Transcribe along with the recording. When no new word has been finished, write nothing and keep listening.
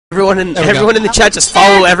Everyone in the chat, just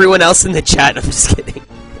follow everyone else in the chat. I'm just kidding.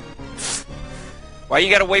 Why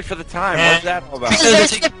you gotta wait for the time? What's that all about?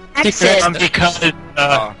 Because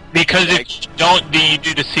if you don't, you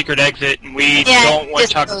do the secret exit, and we don't want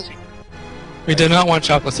chocolate secret. We do not want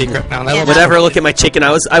chocolate secret now. Whatever. Look at my chicken.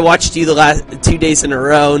 I watched you the last 2 days in a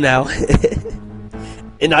row now,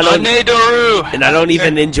 and I don't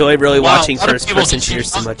even enjoy really watching first-person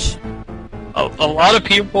shooters too much. A lot of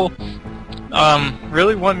people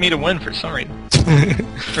really want me to win for some reason.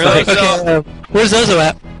 Really? Where's Zozo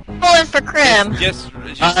at? Pulling for Crim. Just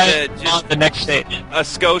on the next stage. A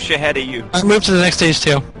skosh ahead of you. I moved to the next stage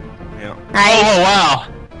too. Yeah. Nice. Oh wow.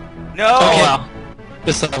 No. Oh wow.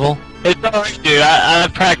 This level. It's alright, dude. I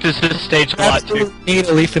practiced this stage a lot too. Need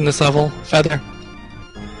a leaf in this level. Feather.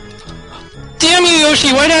 Damn you,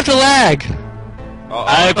 Yoshi! Why'd I have to lag?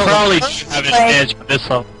 I probably have an advantage for this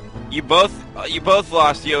level. You both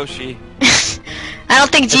lost, Yoshi. I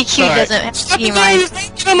don't think GQ doesn't mind.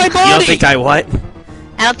 You don't think I what?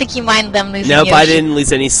 I don't think you mind them losing. Nope, Yoshi. I didn't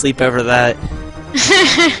lose any sleep over that.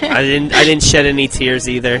 I didn't shed any tears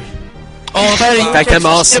either. Oh, in fact, I'm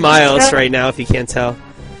all smiles right now. If you can't tell.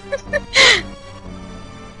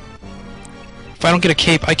 If I don't get a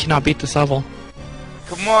cape, I cannot beat this level.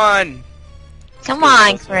 Come on. Come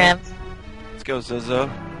on, Crim. Let's go, Zozo.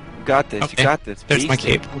 You got this. Okay. You got this. There's Beast my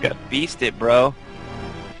cape. It. Beast it, bro.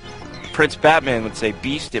 Prince Batman would say,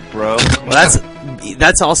 "Beast it, bro." Well,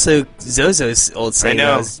 that's also Zozo's old saying. I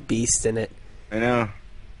know. Has beast in it. I know.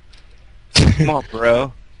 Come on,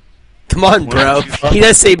 bro. Come on, bro. He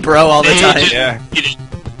does say bro all the time. Yeah.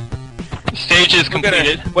 Stage is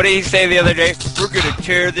completed. What did he say the other day? We're gonna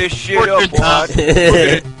tear this shit up, Wad.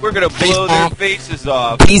 We're gonna blow their faces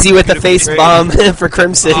off. Easy with the face bomb for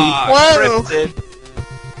Crimson. Whoa. Crimson.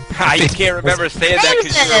 Ha, you can't remember saying that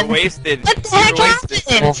because you were wasted. What the heck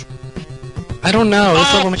happened? I don't know.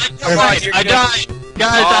 This level makes I died!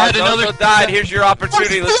 Guys, I had another... Zozo died. Here's your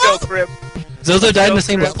opportunity. Let's go, Crim. Zozo died in the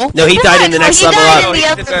same level? No, he died in the next level up. He's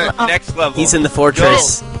in the next level. He's in the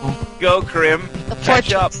fortress. Go, Crim. The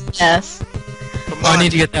Catch up. fortress. Yes. Come Oh, on. I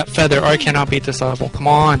need to get that feather or I cannot beat this level. Come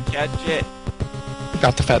on. Catch it.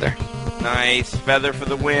 Got the feather. Nice. Feather for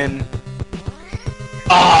the win.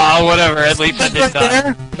 Ah, whatever. At least I did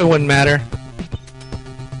die. It wouldn't matter.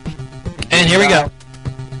 And here we go.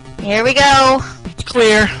 Here we go.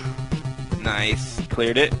 Clear. Nice.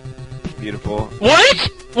 Cleared it. Beautiful. What?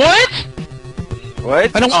 What?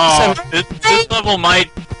 What? I don't want to This level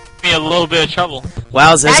might be a little bit of trouble.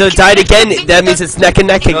 Wow, Zozo died again. That means it's neck and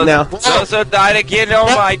necking now. Zozo died again. Oh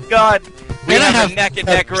my god. We And I have a have- neck and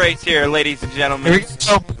neck race here, ladies and Here gentlemen. we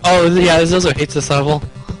go. Oh, yeah, Zozo hates this level.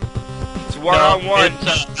 It's one-on-one.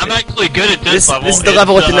 I'm actually good at this level. This is the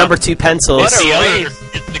level with the number 2 pencils. What a The other race.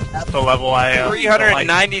 is the castle level I don't like.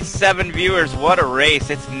 397 viewers. What a race.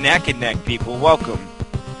 It's neck and neck, people. Welcome.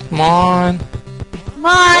 Come on. Come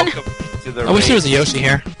on. Welcome to the I wish there was race. a Yoshi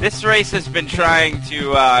here. This race has been trying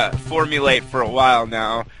to formulate for a while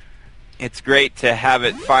now. It's great to have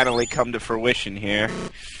it finally come to fruition here.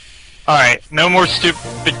 Alright, no more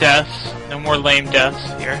stupid deaths. No more lame deaths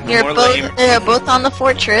here. They're both on the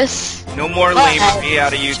fortress. No more lame me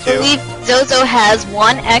out of you I two. believe Zozo has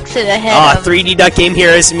one exit ahead Ah, of 3D Duck Game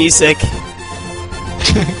Heroes music.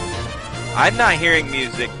 I'm not hearing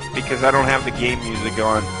music because I don't have the game music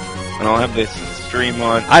on. I don't have this stream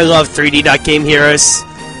on I love 3D Duck Game Heroes.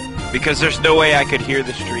 because there's no way I could hear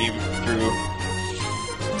the stream through.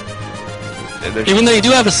 Even though you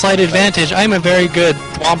do have a slight advantage, I'm a very good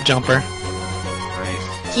swamp jumper.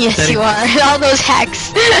 Nice. Yes, you are. All those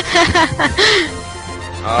hacks.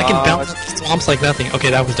 I can bounce swamps like nothing.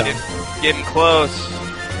 Okay, that was dumb. Getting close.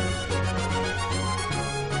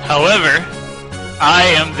 However, I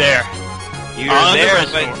am there. You're On the there,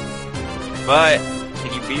 Reznor. but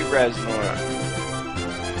can you beat Reznor?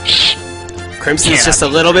 Crimson's just a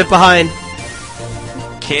little bit behind.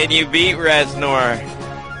 Can you beat Reznor?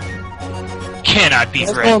 Cannot beat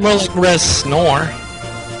That's Red. more like Res Snore.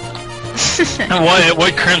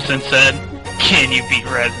 What Crimson said. Can you beat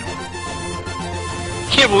Red?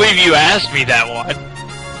 Can't believe you asked me that one.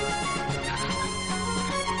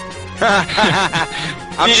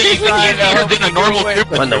 I'm just trying to Easier than a normal win.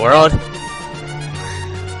 Koopa. What in the world?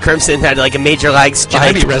 Crimson had like a major lag Can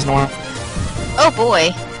I spike. beat Resnor? Oh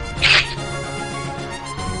boy.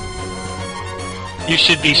 You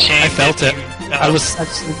should be shamed. I felt if it. you, I was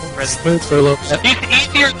actually smooth for a little bit. He's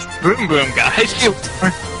easier than Boom Boom, guys.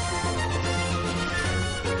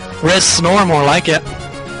 Res Snore, more like it.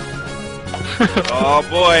 Oh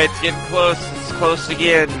boy, it's getting close. It's close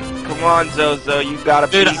again. Come on, Zozo, you gotta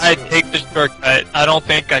Dude, beat I it. take the shortcut. I don't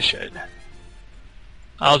think I should.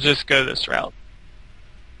 I'll just go this route.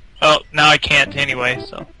 Well, now I can't anyway,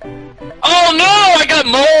 so... Oh no! I got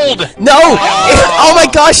mold! No! Oh my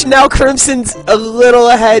gosh, now Crimsonn's a little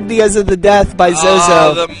ahead because of the death by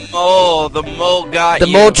Zozo. Oh, the mole got the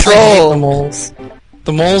you. mole troll. The moles.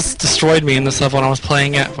 The moles destroyed me in this level when I was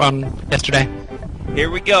playing it yesterday. Here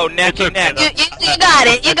we go, neck and neck. You got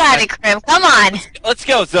it. You got it, Crim. Come on. Let's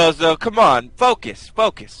go, Zozo. Come on. Focus.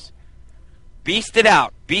 Focus. Beast it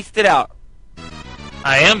out. Beast it out.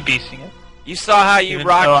 I am beasting it. You saw how you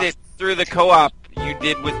rocked it through the co-op you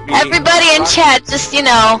did with me. Everybody in chat, just, you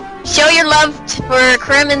know, show your love for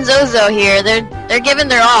Crim and Zozo here. They're giving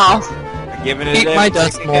their all. They're giving it Eat my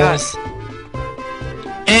dust moles.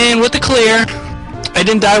 And with the clear, I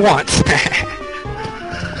didn't die once.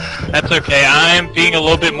 That's okay. I'm being a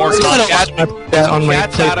little bit more cautious.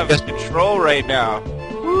 Cat's out of control right now.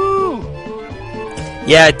 Woo!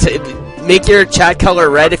 Yeah, make your chat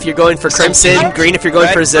color red if you're going for Crimsonn, green if you're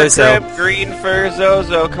going for Zozo. Crim, green for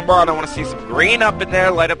Zozo. Come on, I want to see some green up in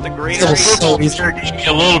there. Light up the green. You're giving me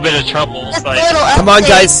a little bit of trouble. Come on,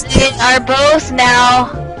 guys. They are both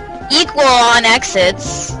now equal on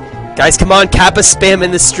exits. Guys, come on, Kappa spam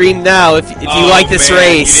in the stream now if you like this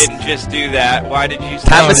race. You didn't just do that. Why did you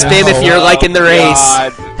Kappa spam if you're liking the race.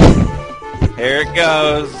 God. Here it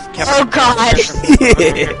goes. Oh God.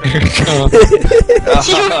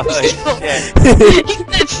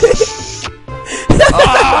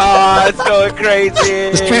 Oh, it's going crazy.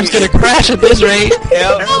 This train's gonna crash at this rate.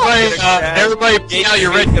 Yep. Everybody, now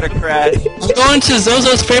you're ready. Gonna crash. I'm going to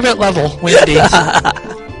Zozo's favorite level, Wendy.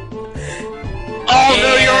 Oh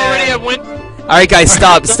no, you're already at win. Alright guys,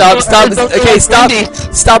 stop. Okay, stop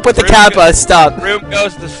with the Kappa, stop. Room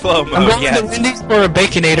goes to slow mode, I'm going to Wendy's for a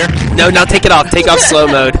Baconator. No, now take it off. Take off slow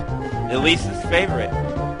mode. Elise's favorite.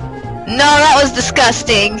 No, that was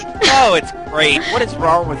disgusting. Oh, it's great. What is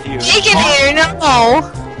wrong with you? Baconator, no.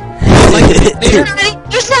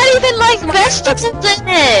 There's not even like vegetables in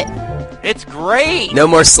it. It's great. No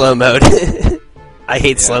more slow mode. I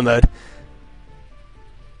hate slow mode.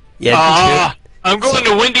 Yeah, I'm going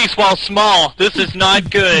to Wendy's while small. This is not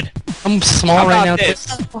good. I'm small right now.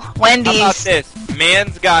 Wendy's. How about this?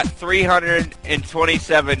 Man's got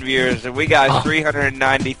 327 viewers, and we got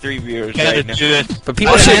 393 viewers right now. But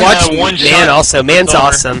people should watch Man also. Man's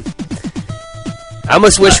awesome. I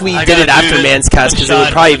almost wish we did it after Man's cast, because there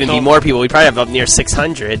would probably even be more people. We'd probably have up near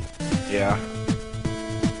 600. Yeah.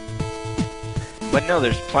 But no,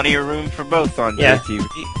 there's plenty of room for both on JTV.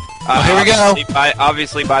 Here we go.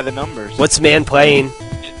 Obviously by the numbers. What's Man playing?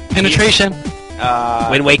 Penetration.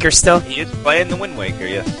 Wind Waker still? He is playing the Wind Waker,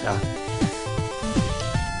 yes.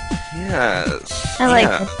 Yes. I like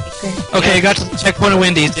this. Okay, got to the checkpoint of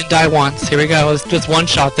Wendy's. Didn't die once. Here we go. Let's just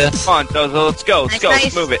one-shot this. Come on, Zozo. Let's go. Let's go.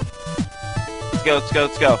 Let's move it.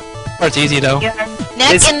 Let's go. Part's easy, though.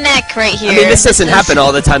 Neck and neck right here. I mean, this doesn't happen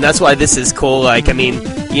all the time. That's why this is cool. Like, I mean,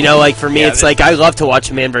 you know, like, for me, it's like, I love to watch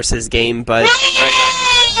a Man versus game, but...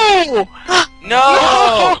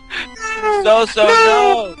 No! Zozo,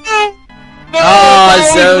 no! Oh,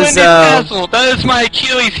 Zozo! That is my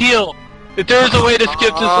Achilles heel. If there was a way to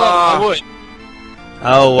skip this level, I would.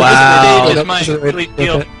 Oh, wow. That is my Achilles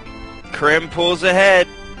heel. Crim pulls ahead.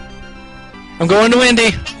 I'm going to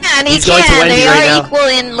Wendy. And he can. They are equal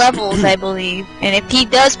in levels, I believe. And if he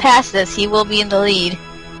does pass this, he will be in the lead.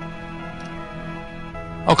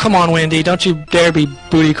 Oh, come on, Wendy. Don't you dare be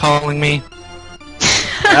booty calling me.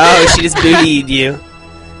 Oh, she just bootied you.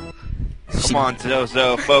 Come on,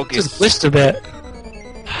 Zozo, focus. Just glitched a bit.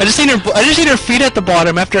 I just seen her feet at the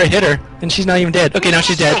bottom after I hit her, and she's not even dead. Okay, now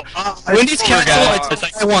she's dead. Wendy's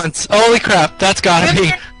castle once. Holy crap, that's gotta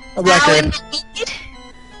be a record.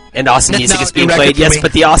 And awesome music is being played. Yes,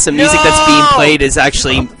 but the awesome music that's being played is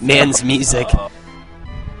actually Man's music.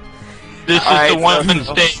 This is the one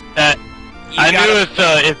stage that I knew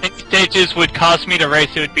if any stages would cause me to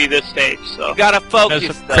race, it would be this stage. So you gotta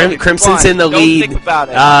focus. Crimsonn's in the lead. Think about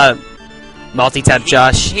it. Multi-tap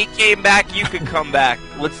Josh. He came back, you could come back.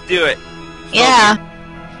 Let's do it. Yeah.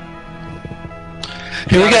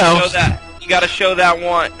 Here we go. You gotta show that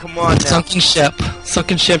one. Come on now. Sunken ship.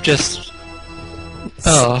 Sunken ship just...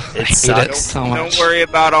 Oh, I hate it so much. Don't worry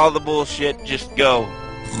about all the bullshit, just go.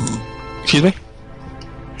 Excuse me?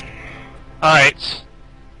 Alright.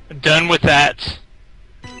 Done with that.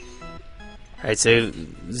 Alright, so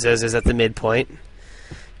Zozo's at the midpoint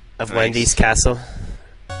of Wendy's castle.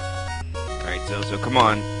 Alright, Zozo, come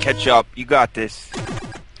on. Catch up. You got this.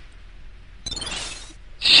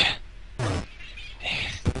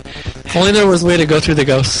 If only there was a way to go through the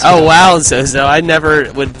ghosts. Oh wow, Zozo! I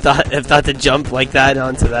never would have thought to jump like that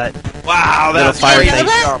onto that. Wow, that was a fire crazy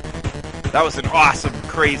jump. That was an awesome,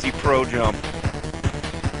 crazy pro jump.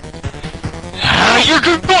 You're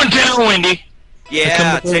going down for Wendy.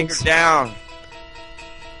 Yeah, take her down.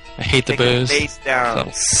 I hate the booze. Face down.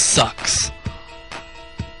 That sucks.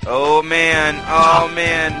 Oh man,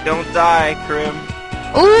 don't die, Crim.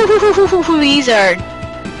 Ooh, these are...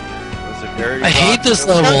 Those are dirty. I hate this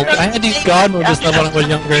level. I had to use God mode this level when I was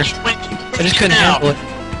younger. I just couldn't handle it.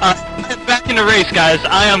 I'm back in the race, guys.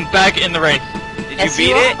 I am back in the race. Did you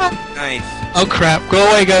beat it? Nice. Oh crap! Go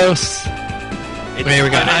away, ghosts. Here we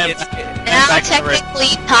go. Now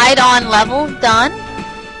technically tied on level, done.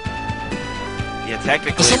 Yeah,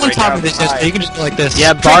 technically. Well, someone taught me this yesterday. You can just go like this.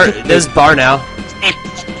 Yeah, there's bar now.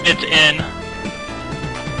 It's in.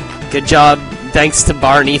 Good job. Thanks to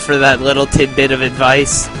Barney for that little tidbit of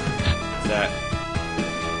advice. What's that?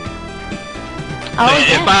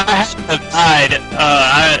 If I hadn't died,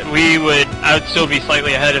 I would still be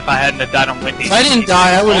slightly ahead if I hadn't died on Wendy. If I didn't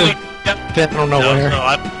die, I would have been I don't know where. So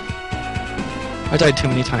I died too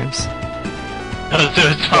many times. So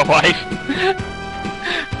it's my wife.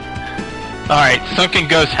 Alright, Sunken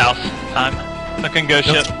Ghost House time. Sunken Ghost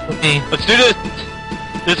Ship. Let's do this!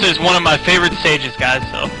 This is one of my favorite stages, guys,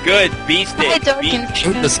 so. Good, beast it.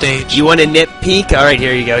 Shoot the stage. You want a nip peek? Alright,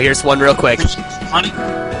 here you go. Here's one real quick.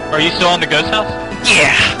 Are you still on the Ghost House?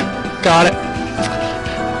 Yeah! Got it.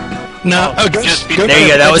 No, just there you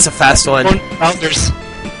go, that was a fast one. I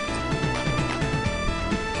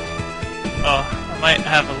might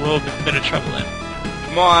have a little bit of trouble in.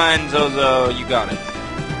 Come on, Zozo, you got it.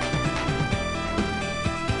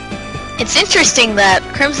 It's interesting that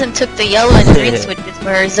Crimson took the yellow and green switches,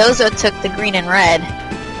 where Zozo took the green and red.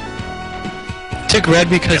 Took red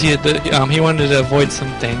because he wanted to avoid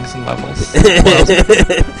some things and levels.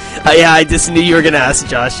 Yeah, I just knew you were gonna ask,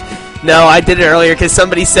 Josh. No, I did it earlier because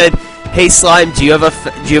somebody said, "Hey Slime, do you have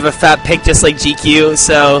a fat pic just like GQ?"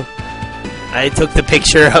 So I took a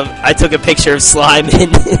picture of Slime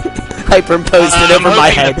and hyperimposed it over my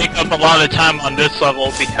head. I'm hoping to pick up a lot of time on this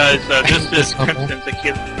level because this is Crimson's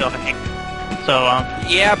Achilles heel. So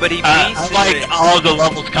yeah, but he I like all of the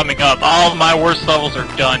levels coming up. All of my worst levels are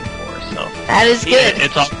done for, so that is good.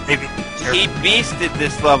 It's all maybe. He beasted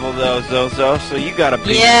this level though, Zozo. So you gotta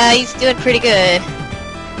beat. Yeah, he's doing pretty good.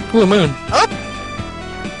 Cool moon. Oh.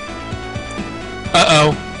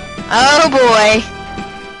 Oh boy.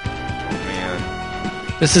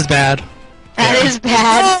 This is bad. That is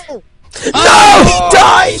bad. No! He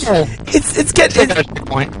died! Oh. It's getting...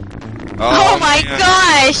 point. Oh my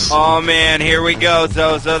gosh! Oh man, here we go,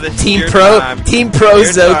 Zozo. This is Team your Pro, time. Team Pro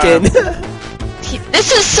Zoken.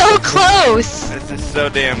 This is so close! This is so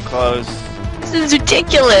damn close. This is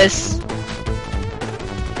ridiculous.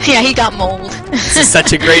 Yeah, he got mold. This is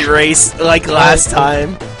such a great race, like last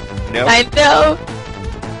time. Nope. I know.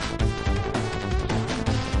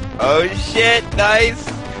 Oh shit, nice.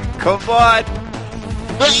 Come on.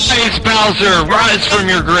 Rise, Bowser! Rise from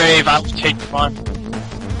your grave! I will take you on.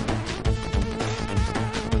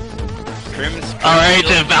 Alright,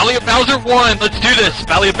 Valley of Bowser 1! Let's do this!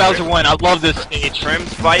 Valley of Bowser 1, I love this stage.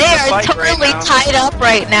 Crim's fighting They the are fight totally right now. tied up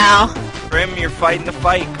right now. Crim, you're fighting the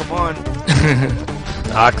fight, come on.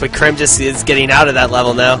 But Crim just is getting out of that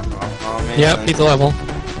level now. Oh man. Yep, beat the level.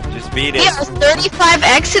 Just beat it. We are 35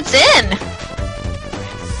 exits in!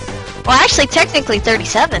 Well, actually, technically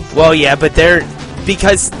 37. Well, yeah, but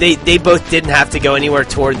because they both didn't have to go anywhere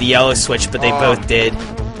toward the yellow switch, but they both did.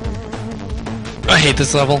 I hate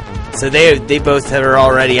this level. So they both are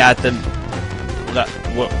already at the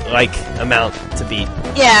amount to beat.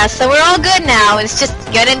 Yeah, so we're all good now. It's just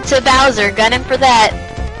get into Bowser, gun him for that.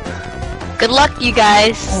 Good luck, you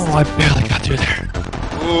guys. Oh, I barely got through there.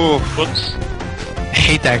 Ooh, Whoops. I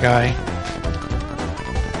hate that guy.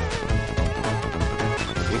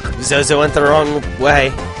 Zozo went the wrong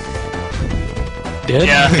way. Did?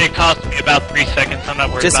 Yeah, it cost me about 3 seconds. I'm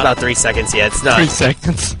not worried Just about 3 seconds, yeah, it's not. 3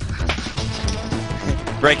 seconds.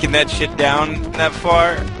 breaking that shit down that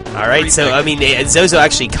far. Alright, so, I mean, Zozo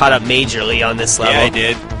actually caught up majorly on this level. Yeah, I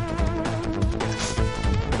did.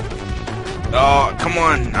 Oh, come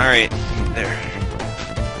on. Alright, there.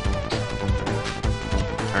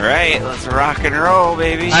 Alright, let's rock and roll,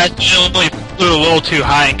 baby. I only flew a little too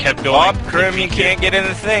high and kept going. Oh, Crim, you can't get in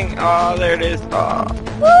the thing. Oh, there it is. Oh.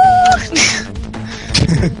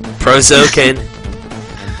 Zozoken.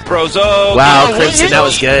 Zozoken. Wow, Crimson, that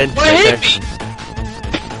was good. Right there.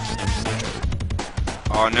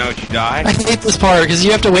 Oh no, did you die? I hate this part because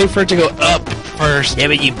you have to wait for it to go up first. Yeah,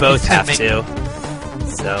 but you both have to.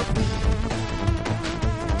 So.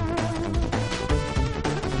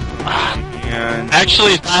 Man.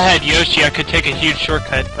 Actually, if I had Yoshi, I could take a huge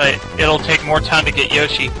shortcut, but it'll take more time to get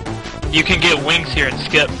Yoshi. You can get wings here and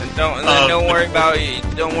skip. And don't worry about it.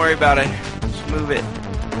 Don't worry about it. Just move it.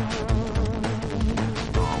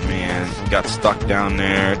 Oh man. man. Got stuck down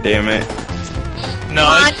there. Damn it. No,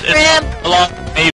 Come on, it's a lot.